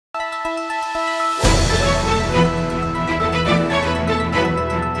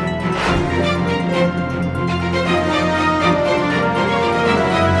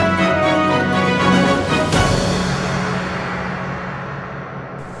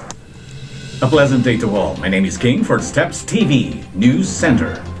A pleasant day to all. My name is King for Steps TV News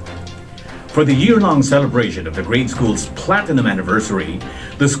Center. For the year-long celebration of the grade school's platinum anniversary,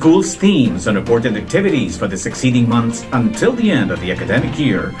 the school's themes and important activities for the succeeding months until the end of the academic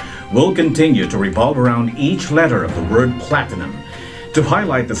year will continue to revolve around each letter of the word platinum. To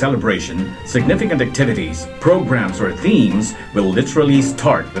highlight the celebration, significant activities, programs, or themes will literally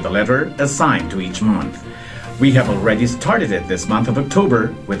start with a letter assigned to each month. We have already started it this month of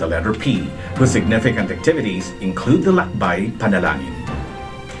October with the letter P, whose significant activities include the Lakbay Panalangin.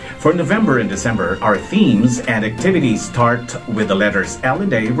 For November and December, our themes and activities start with the letters L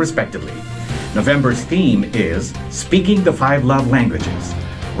and A respectively. November's theme is Speaking the 5 Love Languages,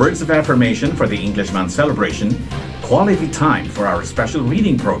 Words of Affirmation for the English Month celebration, Quality Time for our special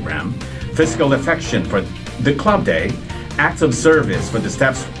reading program, Physical Affection for the Club Day, Acts of Service for the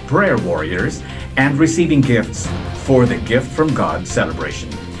Steps Prayer Warriors, and Receiving Gifts for the Gift from God celebration.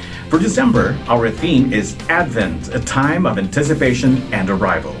 For December, our theme is Advent, a time of anticipation and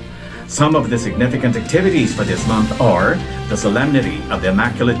arrival. Some of the significant activities for this month are the Solemnity of the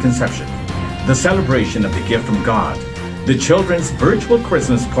Immaculate Conception, the celebration of the Gift from God, the Children's Virtual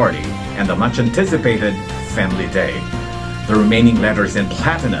Christmas Party, and the much-anticipated Family Day. The remaining letters in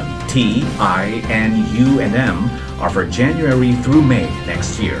platinum, T, I, N, U, and M, are for January through May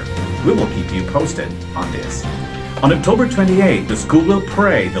next year. We will keep you posted on this. On October 28, the school will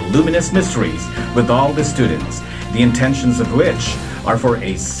pray the luminous mysteries with all the students, the intentions of which are for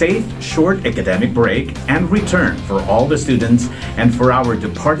a safe, short academic break and return for all the students and for our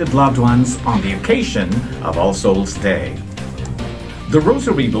departed loved ones on the occasion of All Souls Day. The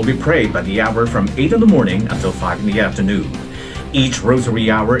Rosary will be prayed by the hour from 8 in the morning until 5 in the afternoon. Each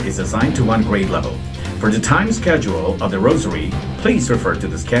Rosary hour is assigned to one grade level. For the time schedule of the Rosary, please refer to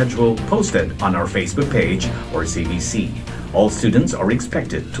the schedule posted on our Facebook page or CBC. All students are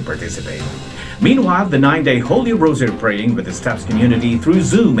expected to participate. Meanwhile, the 9-day Holy Rosary praying with the Steps community through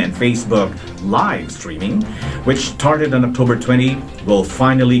Zoom and Facebook live streaming, which started on October 20, will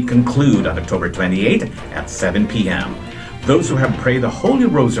finally conclude on October 28 at 7 p.m. Those who have prayed the Holy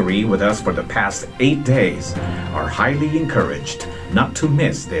Rosary with us for the past 8 days are highly encouraged not to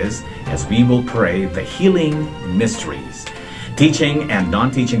miss this, as we will pray the healing mysteries. Teaching and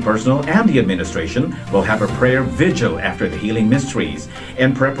non-teaching personnel and the administration will have a prayer vigil after the healing mysteries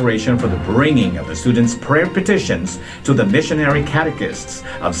in preparation for the bringing of the students' prayer petitions to the missionary catechists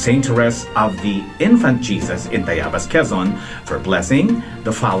of St. Therese of the Infant Jesus in Tayabas, Quezon for blessing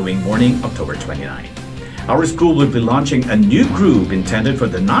the following morning, October 29. Our school will be launching a new group intended for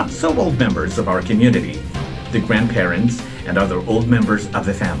the not-so-old members of our community, the grandparents and other old members of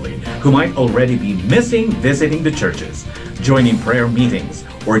the family who might already be missing visiting the churches, joining prayer meetings,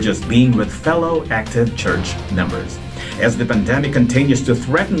 or just being with fellow active church members. As the pandemic continues to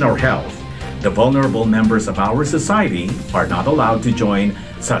threaten our health, the vulnerable members of our society are not allowed to join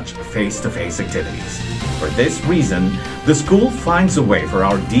such face-to-face activities. For this reason, the school finds a way for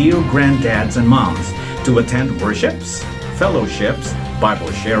our dear granddads and moms to attend worships, fellowships,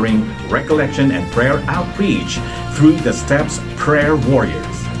 Bible sharing, recollection, and prayer outreach through the Steps Prayer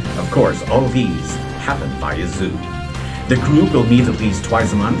Warriors. Of course, all these happen via Zoom. The group will meet at least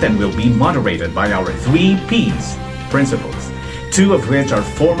twice a month and will be moderated by our 3 Ps principals, 2 of which are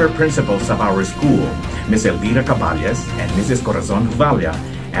former principals of our school, Ms. Elvira Caballes and Mrs. Corazon Huvalia,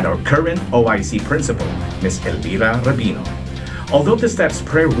 and our current OIC principal, Ms. Elvira Rabino. Although the Steps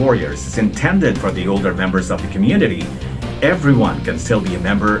Prayer Warriors is intended for the older members of the community, everyone can still be a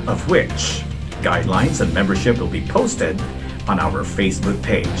member, of which guidelines and membership will be posted on our Facebook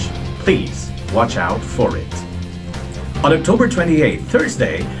page. Please watch out for it. On October 28,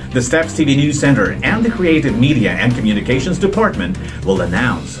 Thursday, the Steps TV News Center and the Creative Media and Communications Department will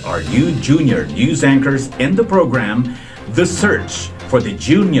announce our new junior news anchors in the program, The Search for the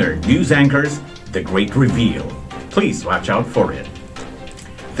Junior News Anchors, The Great Reveal. Please watch out for it.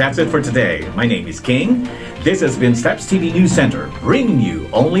 That's it for today. My name is King. This has been Steps TV News Center, bringing you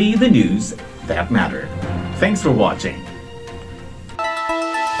only the news that matter. Thanks for watching.